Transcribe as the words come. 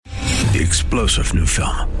The explosive new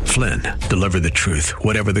film, Flynn, Deliver the Truth,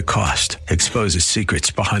 Whatever the Cost, exposes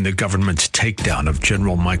secrets behind the government's takedown of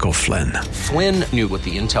General Michael Flynn. Flynn knew what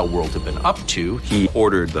the intel world had been up to. He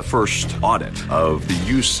ordered the first audit of the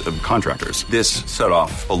use of contractors. This set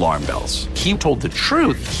off alarm bells. He told the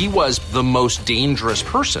truth. He was the most dangerous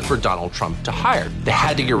person for Donald Trump to hire. They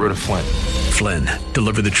had to get rid of Flynn. Flynn,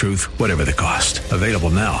 Deliver the Truth, Whatever the Cost. Available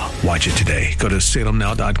now. Watch it today. Go to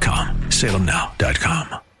salemnow.com.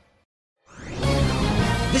 salemnow.com.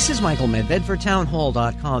 This is Michael Medved for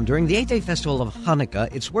townhall.com. During the 8-day festival of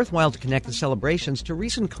Hanukkah, it's worthwhile to connect the celebrations to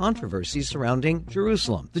recent controversies surrounding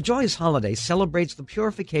Jerusalem. The joyous holiday celebrates the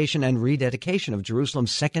purification and rededication of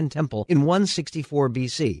Jerusalem's Second Temple in 164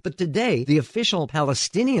 BC. But today, the official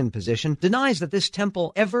Palestinian position denies that this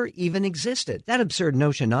temple ever even existed. That absurd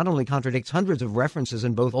notion not only contradicts hundreds of references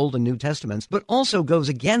in both Old and New Testaments, but also goes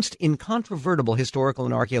against incontrovertible historical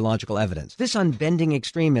and archaeological evidence. This unbending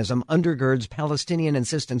extremism undergirds Palestinian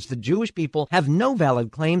insistence the Jewish people have no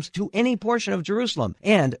valid claims to any portion of Jerusalem,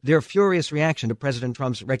 and their furious reaction to President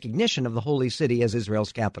Trump's recognition of the Holy City as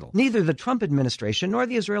Israel's capital. Neither the Trump administration nor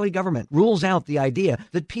the Israeli government rules out the idea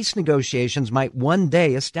that peace negotiations might one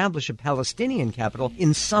day establish a Palestinian capital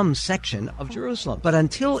in some section of Jerusalem. But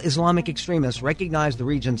until Islamic extremists recognize the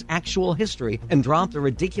region's actual history and drop the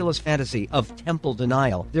ridiculous fantasy of temple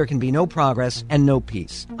denial, there can be no progress and no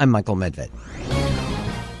peace. I'm Michael Medved.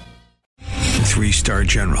 3-star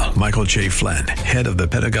General Michael J. Flynn, head of the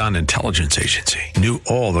Pentagon Intelligence Agency, knew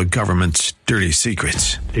all the government's dirty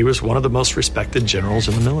secrets. He was one of the most respected generals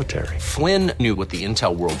in the military. Flynn knew what the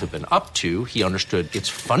intel world had been up to. He understood its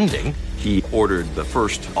funding. He ordered the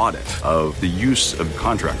first audit of the use of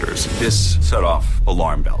contractors. This set off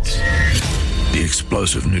alarm bells. The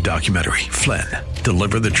explosive new documentary, Flynn,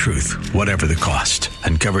 Deliver the Truth, Whatever the Cost,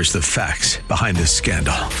 uncovers the facts behind this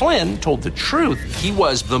scandal. Flynn told the truth. He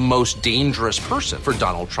was the most dangerous person for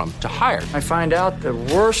Donald Trump to hire. I find out the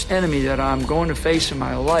worst enemy that I'm going to face in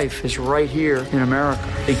my life is right here in America.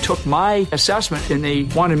 They took my assessment and they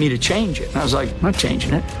wanted me to change it. And I was like, I'm not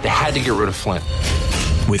changing it. They had to get rid of Flynn.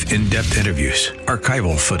 With in-depth interviews,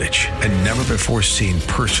 archival footage, and never-before-seen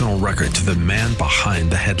personal records of the man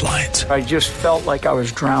behind the headlines. I just felt like I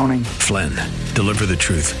was drowning. Flynn, Deliver the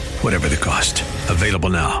Truth, Whatever the Cost. Available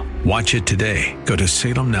now. Watch it today. Go to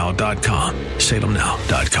salemnow.com.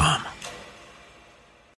 salemnow.com.